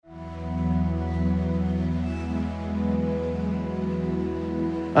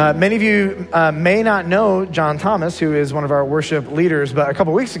Many of you may not know John Thomas, who is one of our worship leaders, but a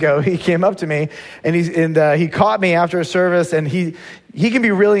couple weeks ago, he came up to me and he caught me after a service, and he can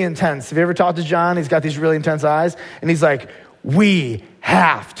be really intense. Have you ever talked to John? He's got these really intense eyes, and he's like, "We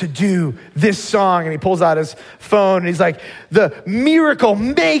have to do this song." And he pulls out his phone and he's like, "The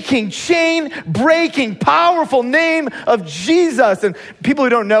miracle-making, chain-breaking, powerful name of Jesus." And people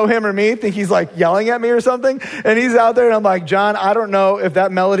who don't know him or me think he's like yelling at me or something. And he's out there and I'm like, "John, I don't know if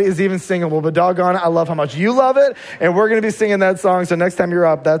that melody is even singable, but doggone it, I love how much you love it. And we're going to be singing that song. So next time you're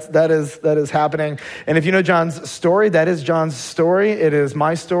up, that is happening." And if you know John's story, that is John's story. It is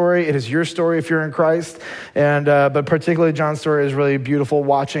my story. It is your story if you're in Christ. And but particularly John's story is really beautiful,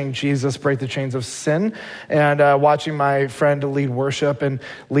 watching Jesus break the chains of sin and watching my friend lead worship and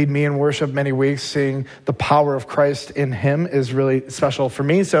lead me in worship many weeks, seeing the power of Christ in him is really special for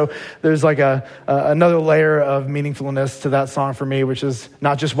me. So there's like another layer of meaningfulness to that song for me, which is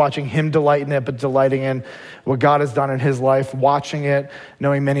not just watching him delight in it, but delighting in what God has done in his life, watching it,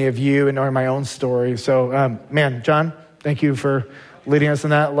 knowing many of you and knowing my own story. So man, John, thank you for leading us in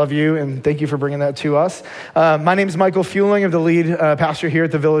that. Love you, and thank you for bringing that to us. My name is Michael Fueling. I'm the lead pastor here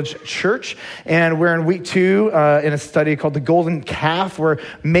at the Village Church, and we're in week 2 in a study called The Golden Calf. We're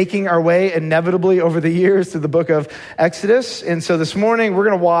making our way inevitably over the years to the book of Exodus, and so this morning we're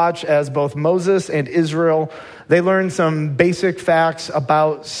going to watch as both Moses and Israel, they learn some basic facts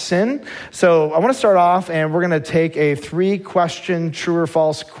about sin. So I want to start off, and we're going to take a 3-question true or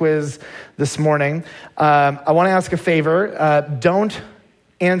false quiz this morning. I want to ask a favor. Don't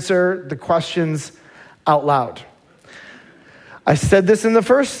answer the questions out loud. I said this in the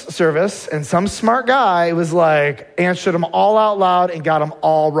first service, and some smart guy was like, answered them all out loud and got them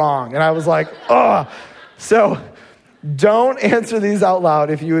all wrong. And I was like, ugh. So don't answer these out loud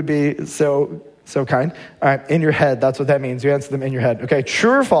if you would be so kind. All right, in your head, that's what that means. You answer them in your head. Okay,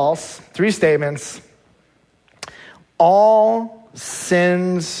 true or false, 3 statements. All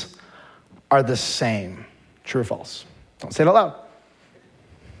sins are the same. True or false? Don't say it out loud.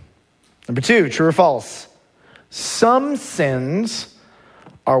 Number 2, true or false? Some sins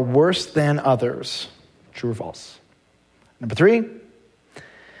are worse than others. True or false? Number 3,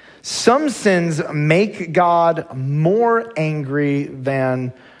 some sins make God more angry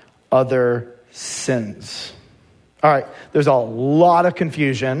than other sins. All right, there's a lot of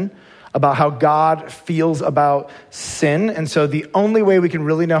confusion about how God feels about sin. And so the only way we can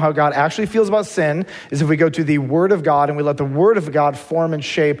really know how God actually feels about sin is if we go to the Word of God and we let the Word of God form and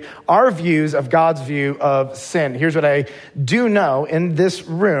shape our views of God's view of sin. Here's what I do know in this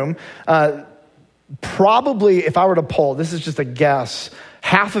room. Probably, if I were to poll, this is just a guess,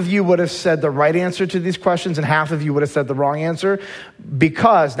 half of you would have said the right answer to these questions and half of you would have said the wrong answer.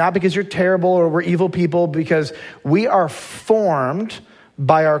 Not because you're terrible or we're evil people, because we are formed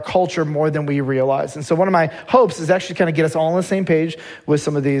by our culture more than we realize. And so one of my hopes is actually kind of get us all on the same page with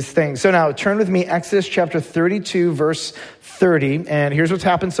some of these things. So now turn with me, Exodus chapter 32, verse 30. And here's what's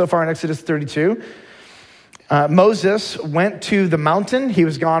happened so far in Exodus 32. Moses went to the mountain. He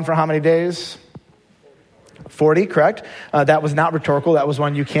was gone for how many days? 40, correct? That was not rhetorical. That was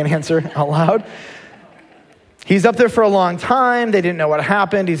one you can't answer out loud. He's up there for a long time. They didn't know what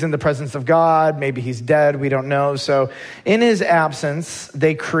happened. He's in the presence of God. Maybe he's dead. We don't know. So in his absence,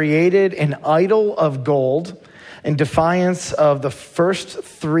 they created an idol of gold in defiance of the first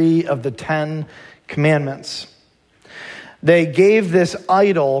 3 of the 10 commandments. They gave this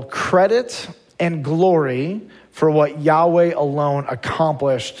idol credit and glory for what Yahweh alone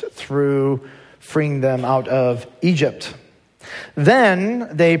accomplished through freeing them out of Egypt.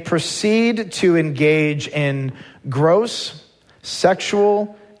 Then they proceed to engage in gross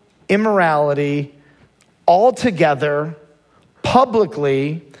sexual immorality altogether,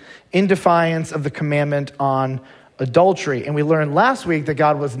 publicly, in defiance of the commandment on adultery. And we learned last week that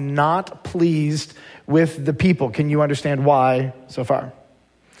God was not pleased with the people. Can you understand why so far?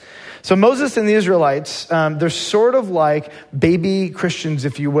 So Moses and the Israelites, they're sort of like baby Christians,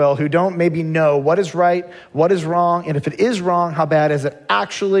 if you will, who don't maybe know what is right, what is wrong, and if it is wrong, how bad is it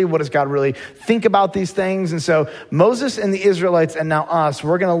actually? What does God really think about these things? And so Moses and the Israelites, and now us,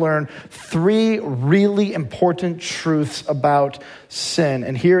 we're going to learn 3 really important truths about sin.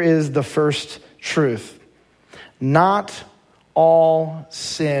 And here is the first truth. Not all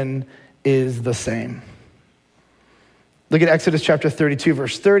sin is the same. Look at Exodus chapter 32,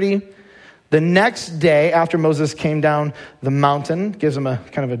 verse 30. The next day after Moses came down the mountain, gives them a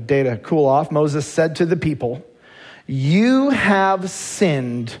kind of a day to cool off, Moses said to the people, "You have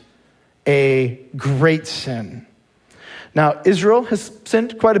sinned a great sin." Now, Israel has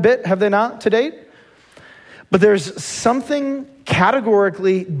sinned quite a bit, have they not, to date? But there's something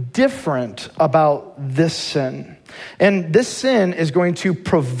categorically different about this sin. And this sin is going to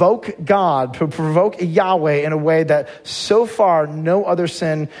provoke God, to provoke Yahweh in a way that so far no other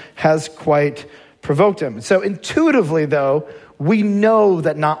sin has quite provoked him. So intuitively, though, we know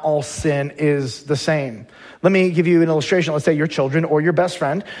that not all sin is the same. Let me give you an illustration. Let's say your children or your best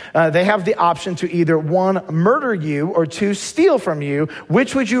friend, they have the option to either 1, murder you, or 2, steal from you.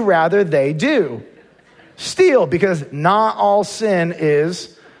 Which would you rather they do? Steal, because not all sin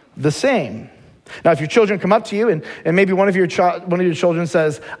is the same. Now, if your children come up to you and maybe one of your children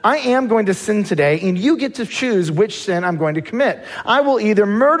says, I am going to sin today, and you get to choose which sin I'm going to commit. I will either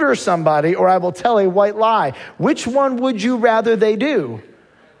murder somebody or I will tell a white lie. Which one would you rather they do?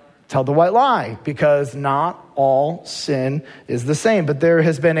 Tell the white lie, because not all sin is the same. But there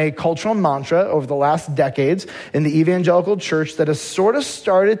has been a cultural mantra over the last decades in the evangelical church that has sort of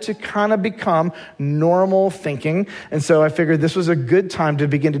started to kind of become normal thinking. And so I figured this was a good time to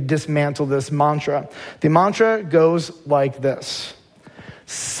begin to dismantle this mantra. The mantra goes like this: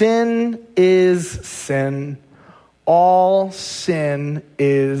 sin is sin. All sin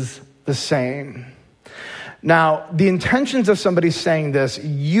is the same. Now, the intentions of somebody saying this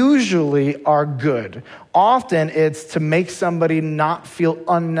usually are good. Often it's to make somebody not feel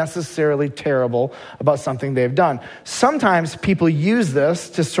unnecessarily terrible about something they've done. Sometimes people use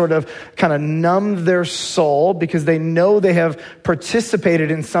this to sort of kind of numb their soul because they know they have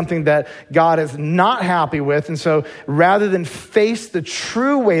participated in something that God is not happy with. And so rather than face the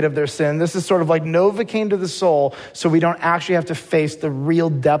true weight of their sin, this is sort of like Novocaine to the soul, so we don't actually have to face the real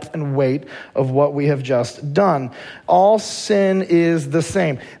depth and weight of what we have just done. All sin is the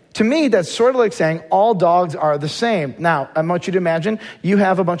same. To me, that's sort of like saying all dogs are the same. Now, I want you to imagine you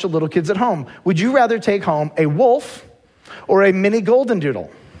have a bunch of little kids at home. Would you rather take home a wolf or a mini golden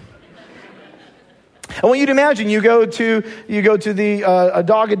doodle? I want you to imagine you go to the a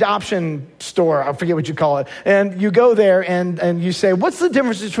dog adoption store, I forget what you call it, and you go there and you say, what's the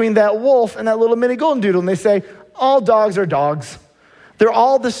difference between that wolf and that little mini golden doodle? And they say, all dogs are dogs. They're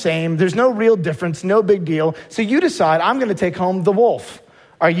all the same. There's no real difference, no big deal. So you decide, I'm going to take home the wolf.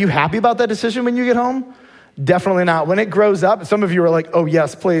 Are you happy about that decision when you get home? Definitely not. When it grows up, some of you are like, oh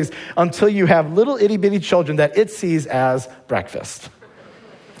yes, please, until you have little itty bitty children that it sees as breakfast.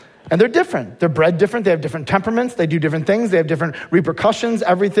 And they're different. They're bred different. They have different temperaments. They do different things. They have different repercussions.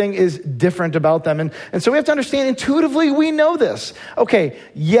 Everything is different about them. And so we have to understand intuitively, we know this. Okay,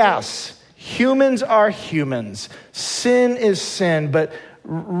 yes, humans are humans. Sin is sin, but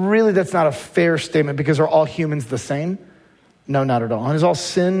really that's not a fair statement because are all humans the same? No, not at all. And is all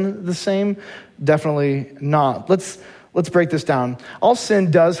sin the same? Definitely not. Let's break this down. All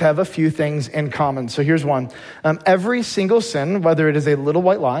sin does have a few things in common. So here's one. Every single sin, whether it is a little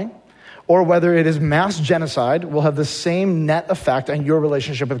white lie or whether it is mass genocide, will have the same net effect on your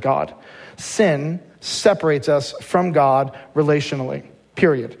relationship with God. Sin separates us from God relationally,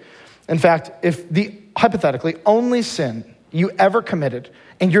 period. In fact, if the hypothetically only sin you ever committed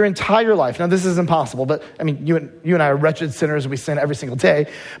in your entire life, now this is impossible, but I mean, you and I are wretched sinners, we sin every single day,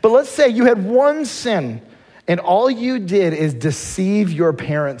 but let's say you had one sin and all you did is deceive your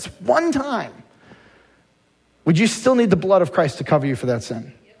parents one time. Would you still need the blood of Christ to cover you for that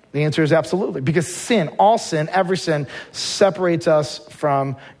sin? The answer is absolutely, because sin, all sin, every sin separates us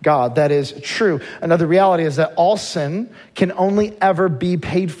from God. That is true. Another reality is that all sin can only ever be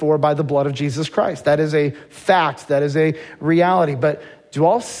paid for by the blood of Jesus Christ. That is a fact. That is a reality. But do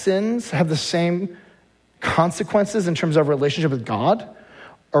all sins have the same consequences in terms of our relationship with God,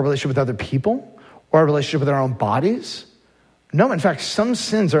 or relationship with other people, or our relationship with our own bodies? No, in fact, some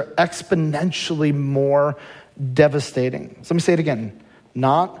sins are exponentially more devastating. So let me say it again.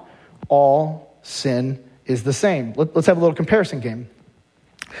 Not all sin is the same. Let's have a little comparison game.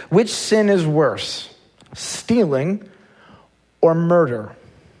 Which sin is worse, stealing or murder?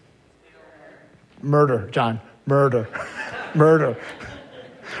 Murder, John. Murder. Murder.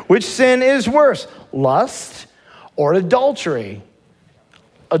 Which sin is worse, lust or adultery?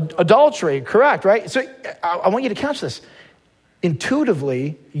 Adultery, correct, right? So I want you to catch this.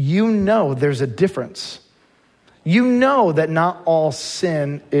 Intuitively, you know there's a difference. You know that not all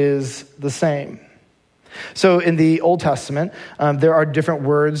sin is the same. So in the Old Testament, there are different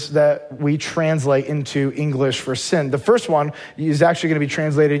words that we translate into English for sin. The first one is actually going to be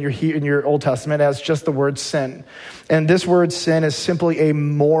translated in your Old Testament as just the word sin. And this word sin is simply a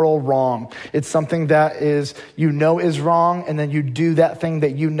moral wrong. It's something that is wrong, and then you do that thing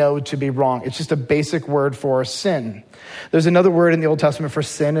that you know to be wrong. It's just a basic word for sin. There's another word in the Old Testament for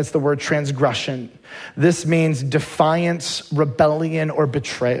sin. It's the word transgression. This means defiance, rebellion, or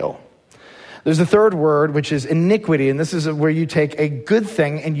betrayal. There's a third word, which is iniquity, and this is where you take a good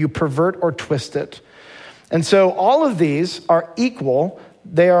thing and you pervert or twist it. And so all of these are equal.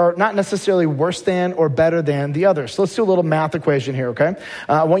 They are not necessarily worse than or better than the others. So let's do a little math equation here, okay?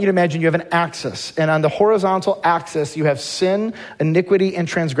 I want you to imagine you have an axis, and on the horizontal axis, you have sin, iniquity, and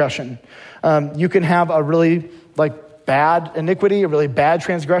transgression. You can have a really bad iniquity, a really bad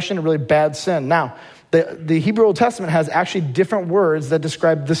transgression, a really bad sin. Now, the Hebrew Old Testament has actually different words that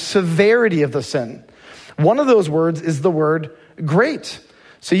describe the severity of the sin. One of those words is the word great.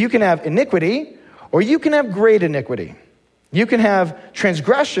 So you can have iniquity, or you can have great iniquity. You can have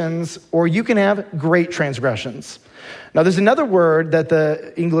transgressions, or you can have great transgressions. Now, there's another word that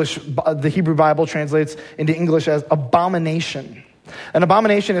the Hebrew Bible translates into English as abomination. An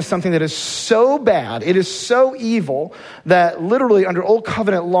abomination is something that is so bad, it is so evil, that literally under Old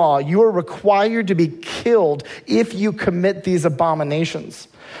Covenant law, you are required to be killed if you commit these abominations.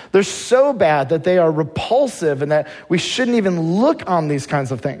 They're so bad that they are repulsive and that we shouldn't even look on these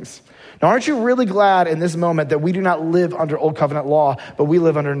kinds of things. Now, aren't you really glad in this moment that we do not live under Old Covenant law, but we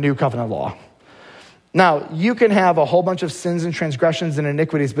live under New Covenant law? Now, you can have a whole bunch of sins and transgressions and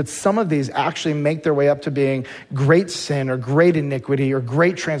iniquities, but some of these actually make their way up to being great sin or great iniquity or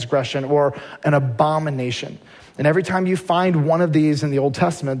great transgression or an abomination. And every time you find one of these in the Old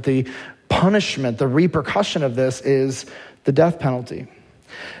Testament, the punishment, the repercussion of this is the death penalty.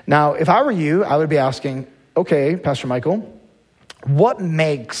 Now, if I were you, I would be asking, okay, Pastor Michael, what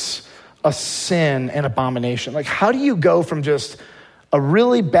makes a sin an abomination? How do you go from just a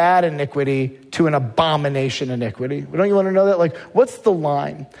really bad iniquity to an abomination iniquity? Don't you want to know that? What's the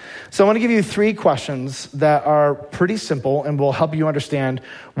line? So I want to give you 3 questions that are pretty simple and will help you understand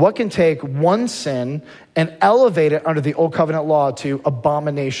what can take one sin and elevate it under the Old Covenant law to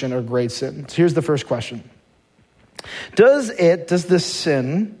abomination or great sin. So here's the first question. Does this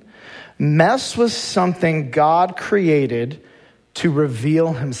sin mess with something God created to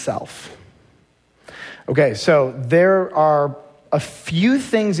reveal himself? Okay, so there are a few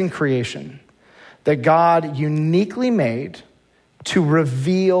things in creation that God uniquely made to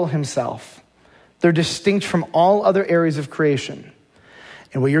reveal himself. They're distinct from all other areas of creation.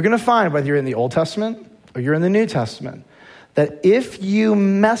 And what you're going to find, whether you're in the Old Testament or you're in the New Testament, that if you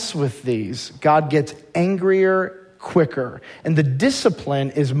mess with these, God gets angrier quicker, and the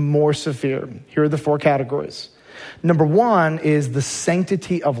discipline is more severe. Here are the 4 categories. Number 1 is the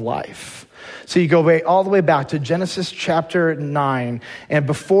sanctity of life. So you go all the way back to Genesis chapter 9, and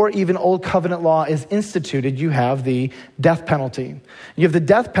before even Old Covenant law is instituted, you have the death penalty. You have the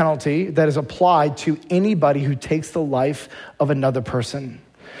death penalty that is applied to anybody who takes the life of another person.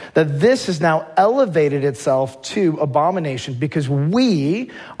 That this has now elevated itself to abomination because we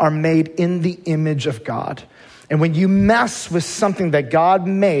are made in the image of God. And when you mess with something that God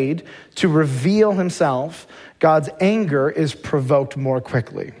made to reveal himself, God's anger is provoked more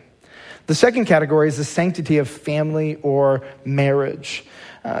quickly. The second category is the sanctity of family or marriage.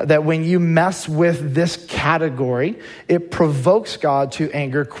 That when you mess with this category, it provokes God to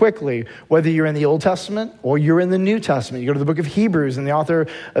anger quickly, whether you're in the Old Testament or you're in the New Testament. You go to the book of Hebrews, and the author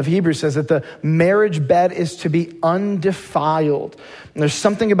of Hebrews says that the marriage bed is to be undefiled. And there's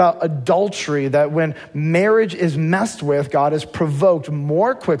something about adultery that when marriage is messed with, God is provoked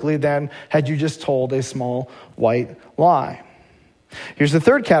more quickly than had you just told a small white lie. Here's the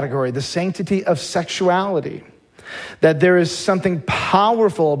third category, the sanctity of sexuality. That there is something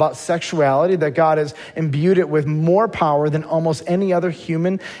powerful about sexuality, that God has imbued it with more power than almost any other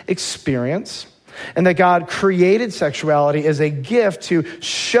human experience. And that God created sexuality as a gift to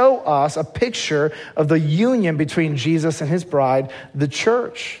show us a picture of the union between Jesus and his bride, the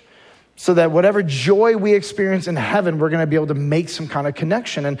church. So that whatever joy we experience in heaven, we're going to be able to make some kind of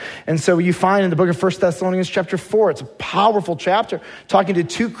connection. And so you find in the book of 1 Thessalonians chapter 4, it's a powerful chapter talking to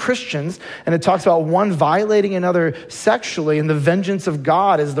 2 Christians, and it talks about one violating another sexually, and the vengeance of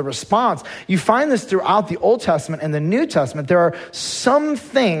God is the response. You find this throughout the Old Testament and the New Testament. There are some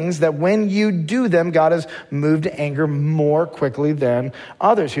things that when you do them, God is moved to anger more quickly than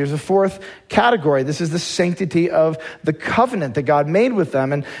others. Here's the 4th category. This is the sanctity of the covenant that God made with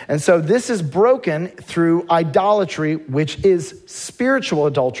them. And so this is broken through idolatry, which is spiritual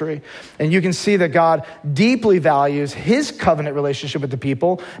adultery. And you can see that God deeply values his covenant relationship with the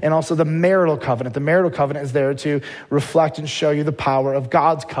people and also the marital covenant. The marital covenant is there to reflect and show you the power of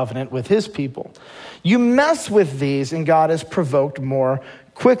God's covenant with his people. You mess with these and God is provoked more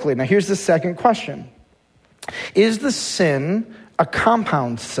quickly. Now here's the second question. Is the sin a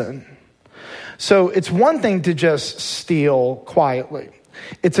compound sin? So it's one thing to just steal quietly.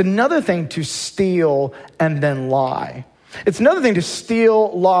 It's another thing to steal and then lie. It's another thing to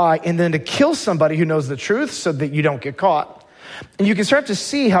steal, lie, and then to kill somebody who knows the truth so that you don't get caught. And you can start to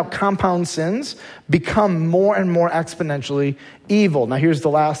see how compound sins become more and more exponentially evil. Now, here's the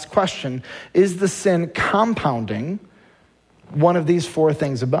last question. Is the sin compounding one of these four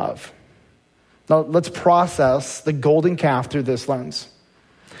things above? Now, let's process the golden calf through this lens.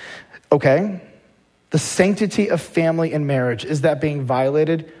 Okay, the sanctity of family and marriage, is that being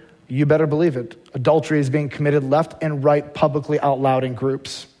violated? You better believe it. Adultery is being committed left and right, publicly, out loud in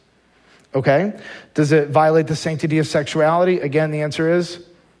groups. Okay? Does it violate the sanctity of sexuality? Again, the answer is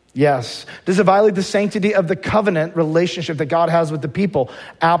yes. Does it violate the sanctity of the covenant relationship that God has with the people?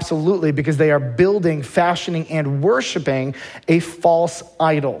 Absolutely, because they are building, fashioning, and worshiping a false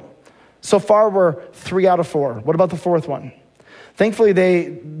idol. So far, we're 3 out of 4. What about the fourth one? Thankfully,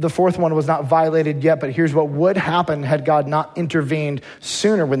 the fourth one was not violated yet, but here's what would happen had God not intervened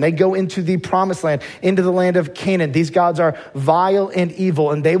sooner. When they go into the promised land, into the land of Canaan, these gods are vile and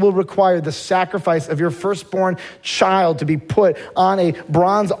evil, and they will require the sacrifice of your firstborn child to be put on a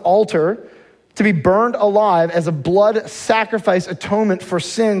bronze altar to be burned alive as a blood sacrifice atonement for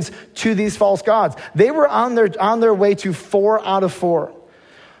sins to these false gods. They were on their way to 4 out of 4.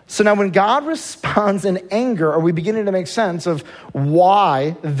 So now when God responds in anger, are we beginning to make sense of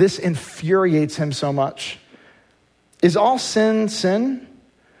why this infuriates him so much? Is all sin sin?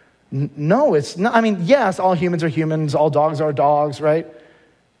 No, it's not. I mean, yes, all humans are humans, all dogs are dogs, right?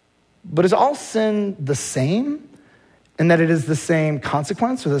 But is all sin the same? In that it is the same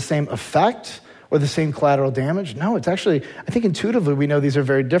consequence or the same effect or the same collateral damage? No, it's actually, I think intuitively we know these are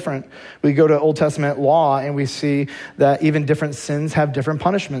very different. We go to Old Testament law and we see that even different sins have different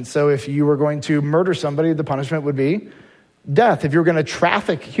punishments. So if you were going to murder somebody, the punishment would be death. If you were going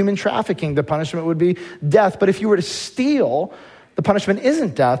to human trafficking, the punishment would be death. But if you were to steal, the punishment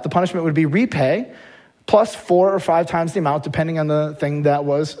isn't death. The punishment would be repay plus 4 or 5 times the amount, depending on the thing that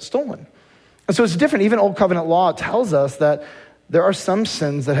was stolen. And so it's different. Even Old Covenant law tells us that there are some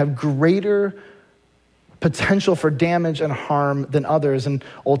sins that have greater potential for damage and harm than others, and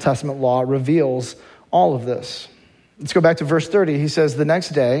Old Testament law reveals all of this. Let's go back to verse 30. He says, the next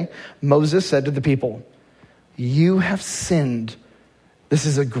day, Moses said to the people, you have sinned. This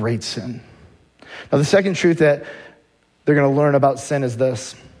is a great sin. Now, the second truth that they're going to learn about sin is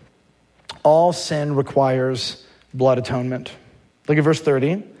this. All sin requires blood atonement. Look at verse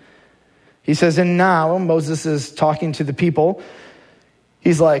 30. He says, and now Moses is talking to the people.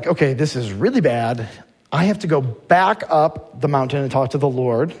 He's like, okay, this is really bad. I have to go back up the mountain and talk to the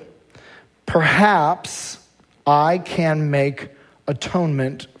Lord. Perhaps I can make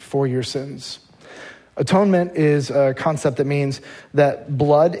atonement for your sins. Atonement is a concept that means that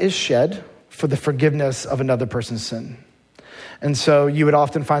blood is shed for the forgiveness of another person's sin. And so you would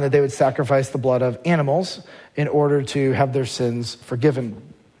often find that they would sacrifice the blood of animals in order to have their sins forgiven.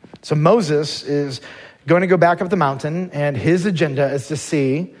 So Moses is going to go back up the mountain, and his agenda is to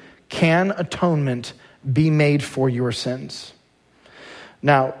see, can atonement be made for your sins?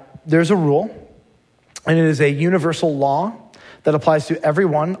 Now, there's a rule, and it is a universal law that applies to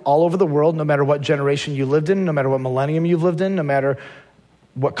everyone all over the world, no matter what generation you lived in, no matter what millennium you've lived in, no matter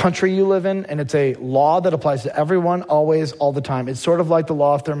what country you live in, and it's a law that applies to everyone, always, all the time. It's sort of like the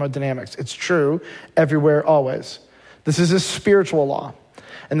law of thermodynamics. It's true everywhere, always. This is a spiritual law.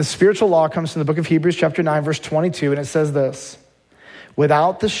 And the spiritual law comes from the book of Hebrews chapter 9, verse 22, and it says this,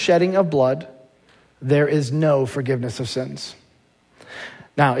 without the shedding of blood, there is no forgiveness of sins.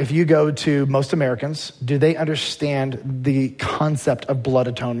 Now, if you go to most Americans, do they understand the concept of blood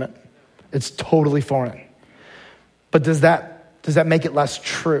atonement? It's totally foreign. But does that make it less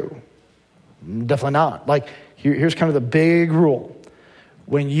true? Definitely not. Like, here's kind of the big rule.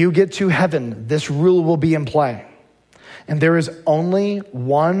 When you get to heaven, this rule will be in play. And there is only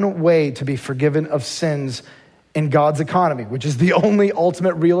one way to be forgiven of sins in God's economy, which is the only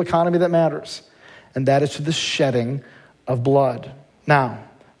ultimate real economy that matters. And that is through the shedding of blood. Now,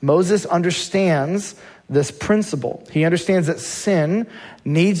 Moses understands this principle. He understands that sin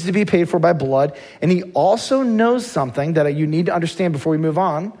needs to be paid for by blood. And he also knows something that you need to understand before we move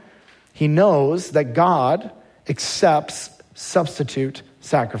on. He knows that God accepts substitute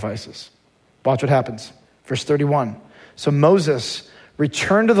sacrifices. Watch what happens. Verse 31. So Moses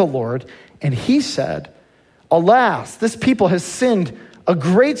returned to the Lord, and he said, alas, this people has sinned a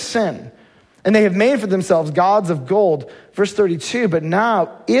great sin, and they have made for themselves gods of gold. Verse 32, but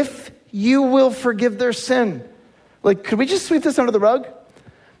now, if you will forgive their sin. Like, could we just sweep this under the rug?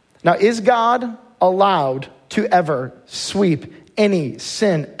 Now, is God allowed to ever sweep any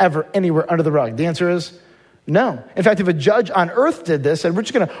sin ever anywhere under the rug? The answer is No. In fact, if a judge on earth did this, and we're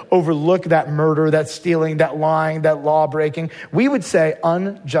just going to overlook that murder, that stealing, that lying, that law breaking, we would say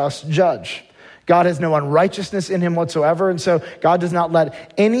unjust judge. God has no unrighteousness in him whatsoever, and so God does not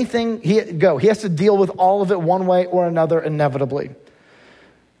let anything go. He has to deal with all of it one way or another inevitably.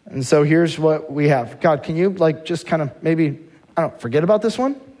 And so here's what we have. God, can you just kind of maybe, forget about this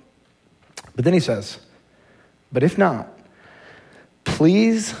one? But then he says, but if not,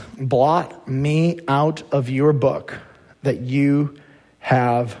 please blot me out of your book that you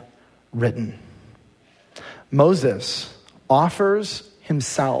have written. Moses offers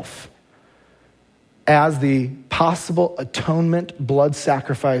himself as the possible atonement blood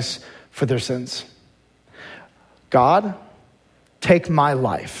sacrifice for their sins. God, take my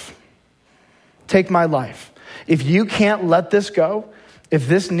life. Take my life. If you can't let this go, if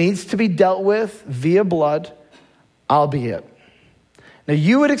this needs to be dealt with via blood, I'll be it. Now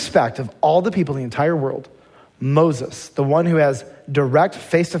you would expect of all the people in the entire world, Moses, the one who has direct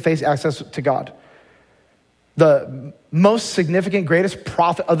face-to-face access to God, the most significant, greatest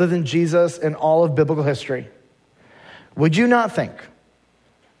prophet other than Jesus in all of biblical history, would you not think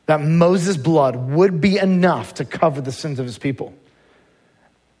that Moses' blood would be enough to cover the sins of his people?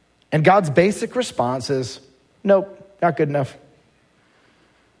 And God's basic response is, nope, not good enough.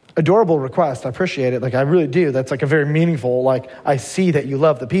 Adorable request. I appreciate it. I really do. That's a very meaningful, I see that you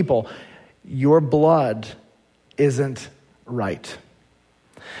love the people. Your blood isn't right.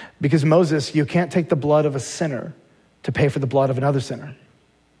 Because Moses, you can't take the blood of a sinner to pay for the blood of another sinner.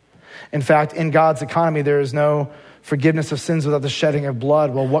 In fact, in God's economy, there is no forgiveness of sins without the shedding of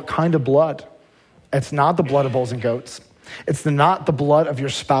blood. Well, what kind of blood? It's not the blood of bulls and goats. It's not the blood of your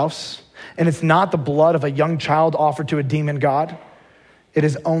spouse. And it's not the blood of a young child offered to a demon god. It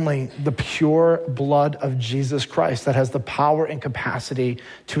is only the pure blood of Jesus Christ that has the power and capacity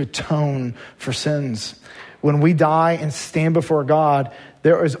to atone for sins. When we die and stand before God,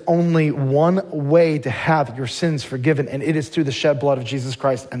 there is only one way to have your sins forgiven, and it is through the shed blood of Jesus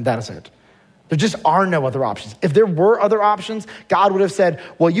Christ, and that is it. There just are no other options. If there were other options, God would have said,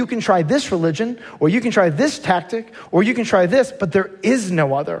 well, you can try this religion, or you can try this tactic, or you can try this, but there is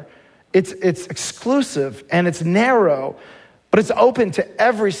no other. It's exclusive, and it's narrow, but it's open to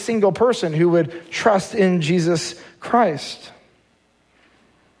every single person who would trust in Jesus Christ.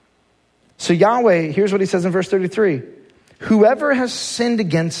 So Yahweh, here's what he says in verse 33. Whoever has sinned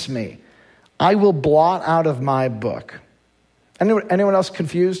against me, I will blot out of my book. Anyone else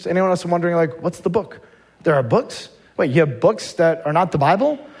confused? Anyone else wondering, what's the book? There are books? Wait, you have books that are not the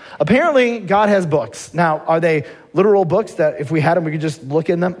Bible? Apparently, God has books. Now, are they literal books that if we had them, we could just look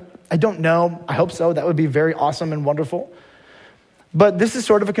in them? I don't know. I hope so. That would be very awesome and wonderful. But this is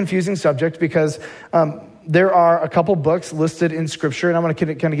sort of a confusing subject because there are a couple books listed in Scripture, and I'm going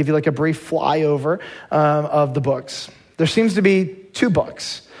to kind of give you a brief flyover of the books. There seems to be two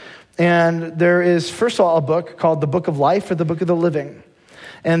books. And there is, first of all, a book called the Book of Life or the Book of the Living.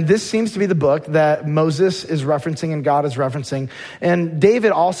 And this seems to be the book that Moses is referencing and God is referencing. And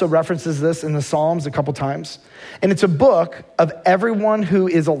David also references this in the Psalms a couple times. And it's a book of everyone who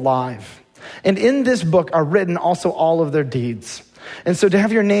is alive. And in this book are written also all of their deeds. And so to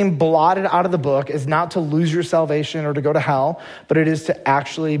have your name blotted out of the book is not to lose your salvation or to go to hell, but it is to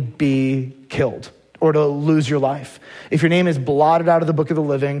actually be killed or to lose your life. If your name is blotted out of the book of the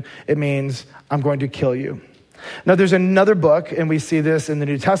living, it means I'm going to kill you. Now there's another book, and we see this in the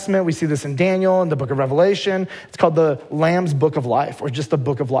New Testament. We see this in Daniel, in the book of Revelation. It's called the Lamb's Book of Life, or just the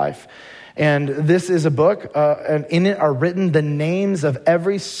Book of Life. And this is a book, and in it are written the names of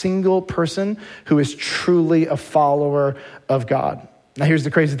every single person who is truly a follower of God. Now here's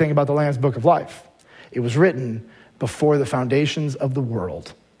the crazy thing about the Lamb's Book of Life. It was written before the foundations of the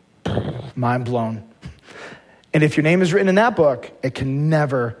world. Mind blown. And if your name is written in that book, it can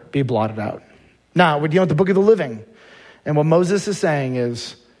never be blotted out. Now, we're dealing with the Book of the Living. And what Moses is saying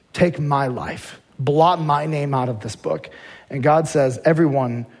is, take my life, blot my name out of this book. And God says,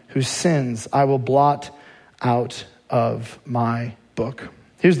 everyone who sins, I will blot out of my book.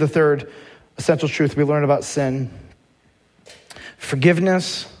 Here's the third essential truth we learn about sin.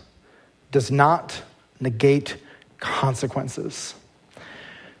 Forgiveness does not negate consequences.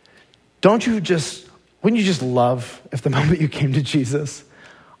 Wouldn't you just love if the moment you came to Jesus,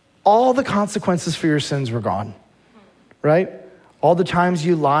 all the consequences for your sins were gone, right? All the times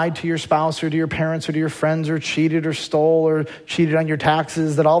you lied to your spouse or to your parents or to your friends or cheated or stole or cheated on your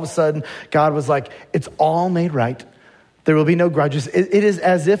taxes, that all of a sudden God was like, it's all made right. There will be no grudges. It is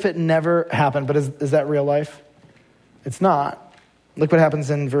as if it never happened, but is that real life? It's not. Look what happens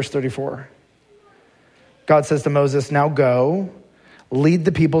in verse 34. God says to Moses, now go, lead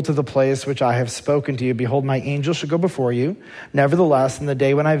the people to the place which I have spoken to you. Behold, my angel shall go before you. Nevertheless, in the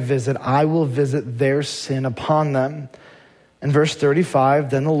day when I visit, I will visit their sin upon them. In verse 35,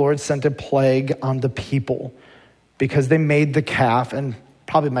 then the Lord sent a plague on the people because they made the calf. And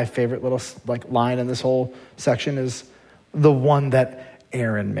probably my favorite little line in this whole section is the one that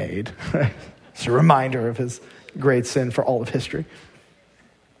Aaron made. It's a reminder of his great sin for all of history.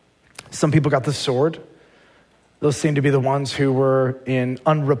 Some people got the sword. Those seem to be the ones who were in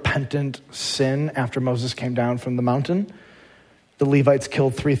unrepentant sin after Moses came down from the mountain. The Levites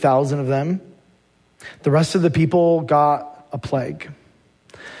killed 3,000 of them. The rest of the people got a plague.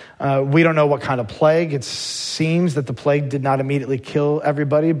 We don't know what kind of plague. It seems that the plague did not immediately kill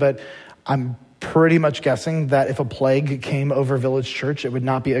everybody, but I'm pretty much guessing that if a plague came over Village Church, it would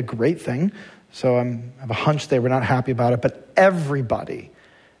not be a great thing. So I have a hunch they were not happy about it, but everybody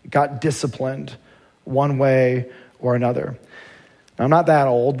got disciplined one way or another. Now, I'm not that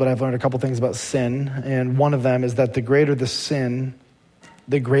old, but I've learned a couple things about sin, and one of them is that the greater the sin,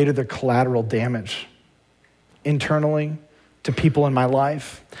 the greater the collateral damage internally to people in my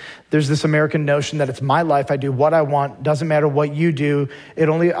life. There's this American notion that it's my life, I do what I want, doesn't matter what you do.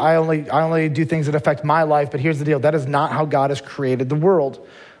 I only do things that affect my life, but here's the deal. That is not how God has created the world.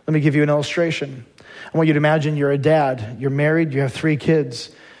 Let me give you an illustration. I want you to imagine you're a dad, you're married, you have 3 kids.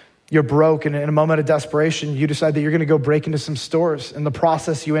 You're broke, and in a moment of desperation, you decide that you're going to go break into some stores. In the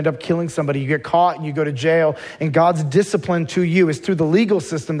process, you end up killing somebody. You get caught, and you go to jail. And God's discipline to you is through the legal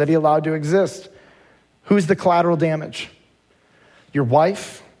system that he allowed to exist. Who's the collateral damage? Your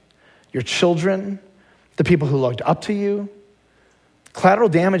wife, your children, the people who looked up to you. Collateral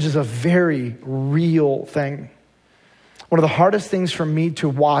damage is a very real thing. One of the hardest things for me to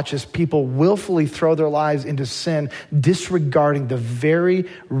watch is people willfully throw their lives into sin, disregarding the very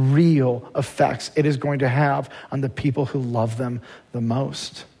real effects it is going to have on the people who love them the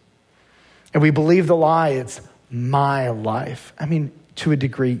most. And we believe the lie, it's my life. I mean, to a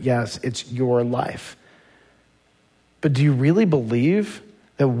degree, yes, it's your life. But do you really believe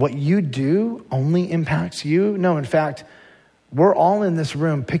that what you do only impacts you? No, in fact, we're all in this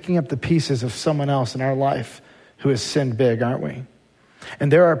room picking up the pieces of someone else in our life who has sinned big, aren't we?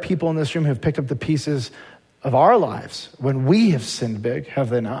 And there are people in this room who have picked up the pieces of our lives when we have sinned big,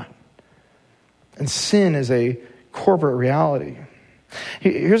 have they not? And sin is a corporate reality.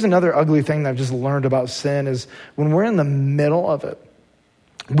 Here's another ugly thing that I've just learned about sin is when we're in the middle of it,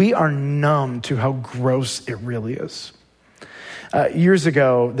 we are numb to how gross it really is. Years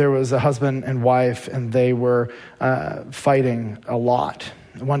ago, there was a husband and wife, and they were fighting a lot.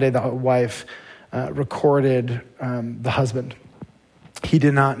 One day, the wife recorded the husband. He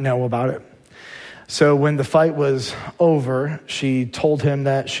did not know about it. So when the fight was over, she told him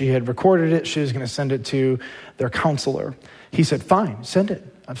that she had recorded it. She was going to send it to their counselor. He said, fine, send it.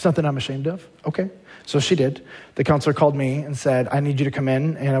 It's nothing I'm ashamed of. Okay. So she did. The counselor called me and said, I need you to come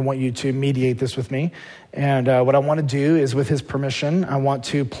in and I want you to mediate this with me. And what I want to do is, with his permission, I want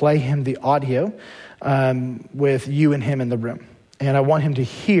to play him the audio with you and him in the room. And I want him to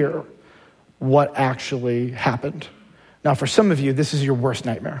hear what actually happened. Now, for some of you, this is your worst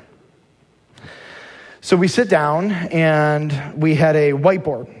nightmare. So we sit down and we had a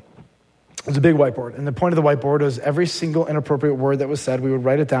whiteboard. It was a big whiteboard. And the point of the whiteboard was every single inappropriate word that was said, we would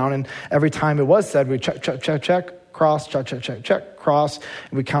write it down. And every time it was said, we'd check, cross, check, cross.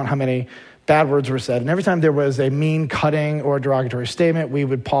 And we'd count how many bad words were said. And every time there was a mean, cutting, or derogatory statement, we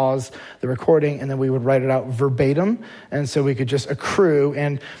would pause the recording and then we would write it out verbatim. And so we could just accrue.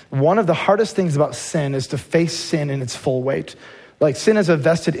 And one of the hardest things about sin is to face sin in its full weight. Like, sin has a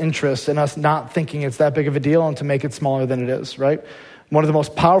vested interest in us not thinking it's that big of a deal and to make it smaller than it is, right? One of the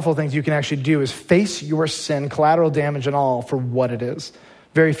most powerful things you can actually do is face your sin, collateral damage and all, for what it is.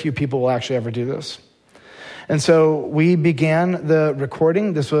 Very few people will actually ever do this. And so we began the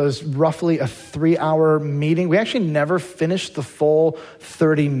recording. This was roughly a 3-hour meeting. We actually never finished the full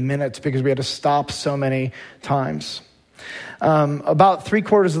 30 minutes because we had to stop so many times. About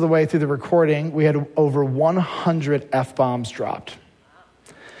 3/4 of the way through the recording, we had over 100 F-bombs dropped.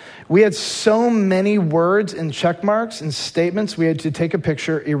 We had so many words and check marks and statements, we had to take a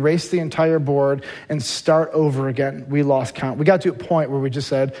picture, erase the entire board, and start over again. We lost count. We got to a point where we just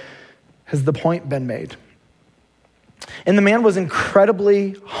said, has the point been made? And the man was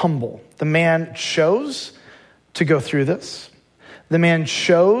incredibly humble. The man chose to go through this. The man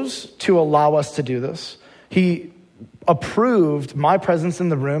chose to allow us to do this. He approved my presence in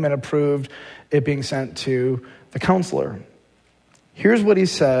the room and approved it being sent to the counselor. Here's what he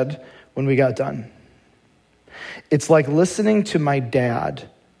said when we got done. It's like listening to my dad,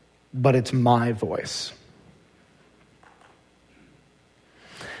 but it's my voice.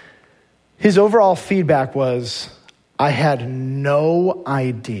 His overall feedback was, I had no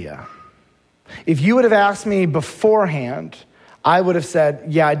idea. If you would have asked me beforehand, I would have said,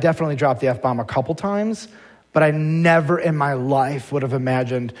 yeah, I definitely dropped the F-bomb a couple times, but I never in my life would have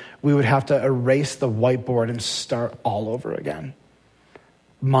imagined we would have to erase the whiteboard and start all over again.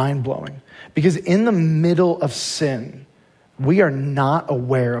 Mind-blowing. Because in the middle of sin, we are not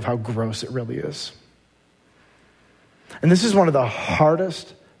aware of how gross it really is. And this is one of the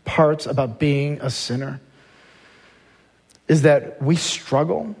hardest parts about being a sinner, is that we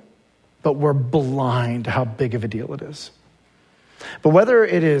struggle, but we're blind to how big of a deal it is. But whether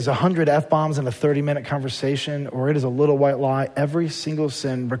it is 100 F-bombs in a 30-minute conversation or it is a little white lie, every single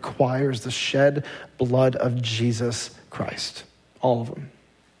sin requires the shed blood of Jesus Christ. All of them.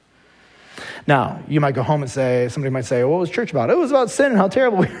 Now, you might go home and say, somebody might say, what was church about? It was about sin and how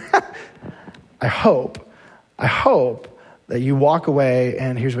terrible we are. I hope that you walk away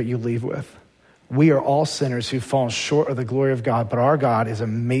and here's what you leave with. We are all sinners who fall short of the glory of God, but our God is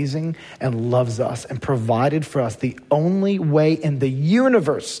amazing and loves us and provided for us the only way in the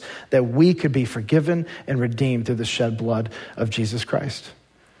universe that we could be forgiven and redeemed through the shed blood of Jesus Christ.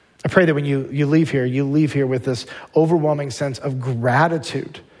 I pray that when you leave here with this overwhelming sense of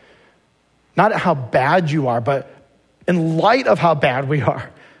gratitude, not at how bad you are, but in light of how bad we are,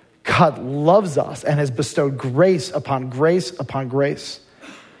 God loves us and has bestowed grace upon grace upon grace.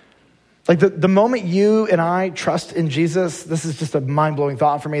 Like the moment you and I trust in Jesus, this is just a mind-blowing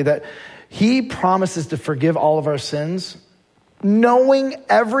thought for me, that he promises to forgive all of our sins, knowing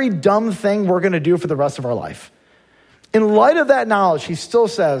every dumb thing we're going to do for the rest of our life. In light of that knowledge, he still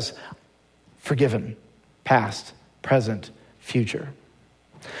says, forgiven, past, present, future.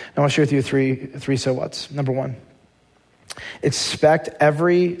 Now, I want to share with you three so whats. Number one, expect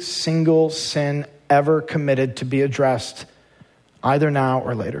every single sin ever committed to be addressed either now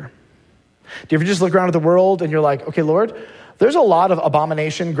or later. Do you ever just look around at the world and you're like, okay, Lord, there's a lot of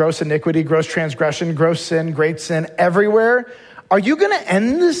abomination, gross iniquity, gross transgression, gross sin, great sin everywhere. Are you going to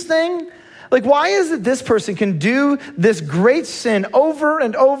end this thing? Like, why is it this person can do this great sin over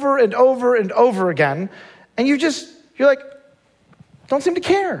and over and over and over again? And you're like, don't seem to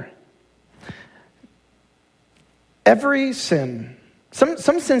care. Every sin, some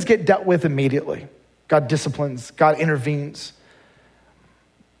sins get dealt with immediately. God disciplines, God intervenes.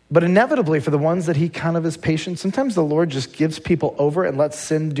 But inevitably, for the ones that he kind of is patient, sometimes the Lord just gives people over and lets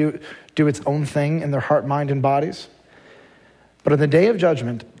sin do its own thing in their heart, mind, and bodies. But on the day of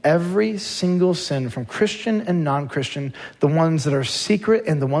judgment, every single sin, from Christian and non-Christian, the ones that are secret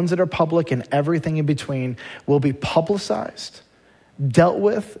and the ones that are public and everything in between, will be publicized, dealt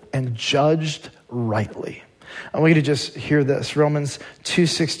with, and judged rightly. I want you to just hear this. Romans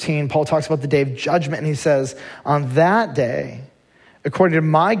 2:16, Paul talks about the day of judgment, and he says, on that day, according to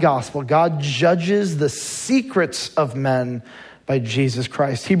my gospel, God judges the secrets of men by Jesus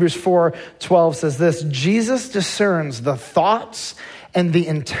Christ. Hebrews 4:12 says this, Jesus discerns the thoughts and the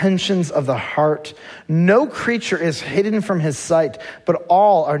intentions of the heart. No creature is hidden from his sight, but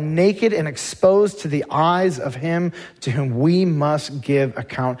all are naked and exposed to the eyes of him to whom we must give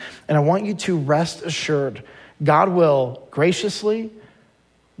account. And I want you to rest assured, God will graciously,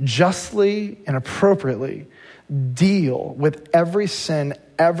 justly, and appropriately deal with every sin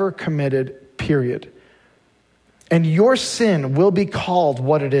ever committed, period. And your sin will be called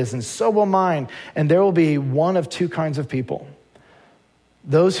what it is, and so will mine. And there will be one of two kinds of people.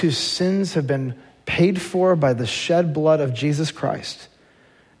 Those whose sins have been paid for by the shed blood of Jesus Christ,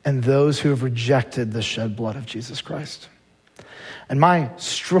 and those who have rejected the shed blood of Jesus Christ. And my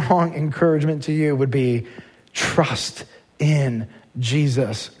strong encouragement to you would be, trust in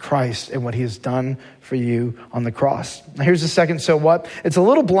Jesus Christ and what he has done for you on the cross. Now here's the second so what. It's a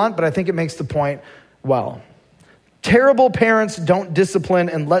little blunt, but I think it makes the point well. Terrible parents don't discipline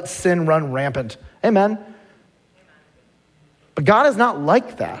and let sin run rampant. Amen. But God is not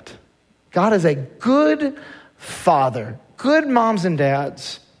like that. God is a good father. Good moms and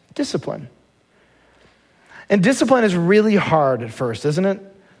dads discipline. And discipline is really hard at first, isn't it?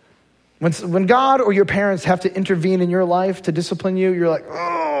 When God or your parents have to intervene in your life to discipline you, you're like,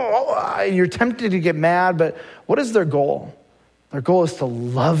 oh, you're tempted to get mad, but what is their goal? Their goal is to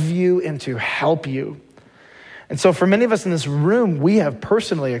love you and to help you. And so for many of us in this room, we have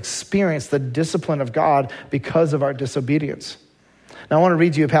personally experienced the discipline of God because of our disobedience. Now, I want to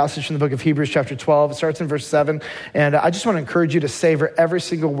read you a passage from the book of Hebrews chapter 12. It starts in verse 7, and I just want to encourage you to savor every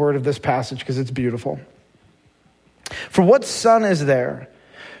single word of this passage because it's beautiful. For what son is there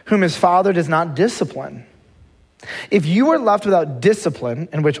whom his father does not discipline? If you are left without discipline,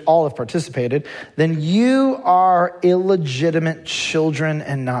 in which all have participated, then you are illegitimate children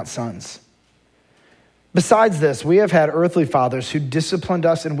and not sons. Besides this, we have had earthly fathers who disciplined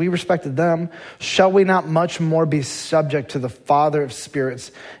us and we respected them. Shall we not much more be subject to the Father of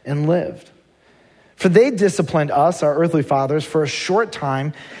spirits and live? For they disciplined us, our earthly fathers, for a short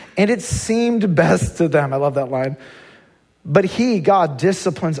time, and it seemed best to them. I love that line. But he, God,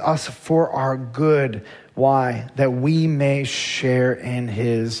 disciplines us for our good. Why? That we may share in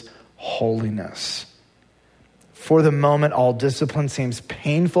his holiness. For the moment, all discipline seems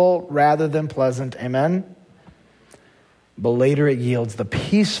painful rather than pleasant. Amen? But later it yields the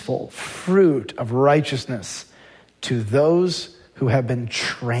peaceful fruit of righteousness to those who have been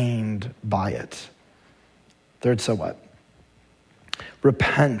trained by it. Third, so what?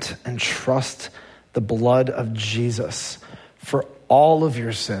 Repent and trust the blood of Jesus for all of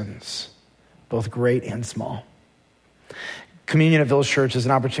your sins, both great and small. Communion at Village Church is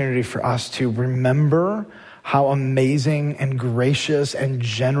an opportunity for us to remember how amazing and gracious and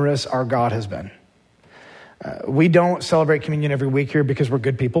generous our God has been. We don't celebrate communion every week here because we're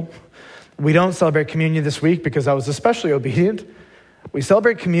good people. We don't celebrate communion this week because I was especially obedient. We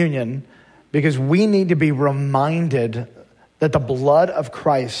celebrate communion because we need to be reminded that the blood of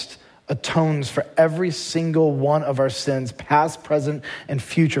Christ atones for every single one of our sins, past, present, and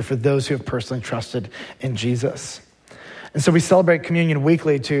future, for those who have personally trusted in Jesus. And so we celebrate communion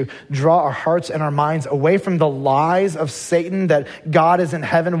weekly to draw our hearts and our minds away from the lies of Satan that God is in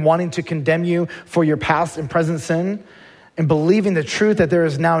heaven wanting to condemn you for your past and present sin, and believing the truth that there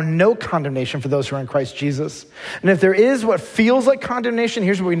is now no condemnation for those who are in Christ Jesus. And if there is what feels like condemnation,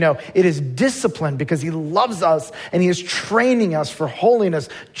 here's what we know. It is discipline because he loves us and he is training us for holiness,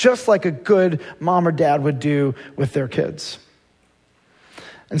 just like a good mom or dad would do with their kids.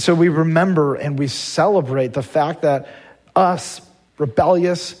 And so we remember and we celebrate the fact that us,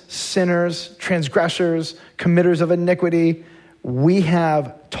 rebellious sinners, transgressors, committers of iniquity, we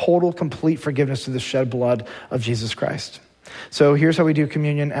have total, complete forgiveness through the shed blood of Jesus Christ. So here's how we do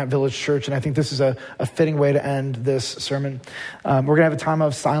communion at Village Church, and I think this is a fitting way to end this sermon. We're going to have a time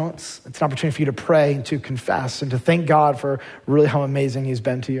of silence. It's an opportunity for you to pray and to confess and to thank God for really how amazing he's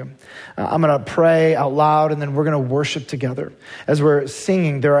been to you. I'm going to pray out loud, and then we're going to worship together. As we're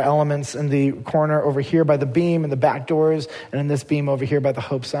singing, there are elements in the corner over here by the beam and the back doors, and in this beam over here by the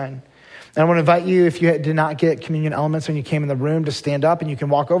hope sign. And I want to invite you, if you did not get communion elements when you came in the room, to stand up and you can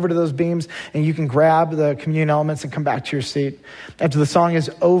walk over to those beams and you can grab the communion elements and come back to your seat. After the song is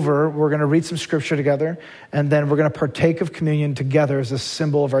over, we're going to read some scripture together, and then we're going to partake of communion together as a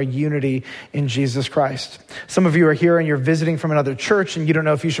symbol of our unity in Jesus Christ. Some of you are here and you're visiting from another church and you don't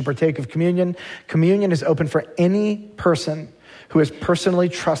know if you should partake of communion. Communion is open for any person who has personally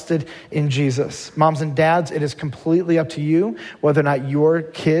trusted in Jesus. Moms and dads, it is completely up to you whether or not your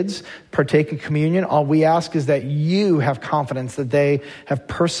kids partake in communion. All we ask is that you have confidence that they have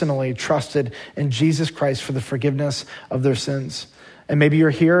personally trusted in Jesus Christ for the forgiveness of their sins. And maybe you're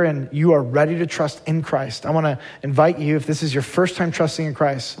here and you are ready to trust in Christ. I want to invite you, if this is your first time trusting in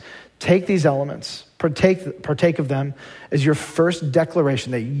Christ, take these elements, partake of them as your first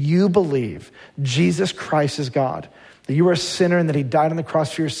declaration that you believe Jesus Christ is God, that you are a sinner and that he died on the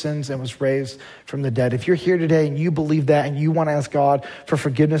cross for your sins and was raised from the dead. If you're here today and you believe that and you want to ask God for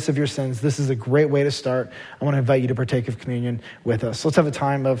forgiveness of your sins, this is a great way to start. I want to invite you to partake of communion with us. Let's have a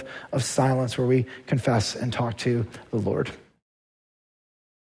time of silence where we confess and talk to the Lord.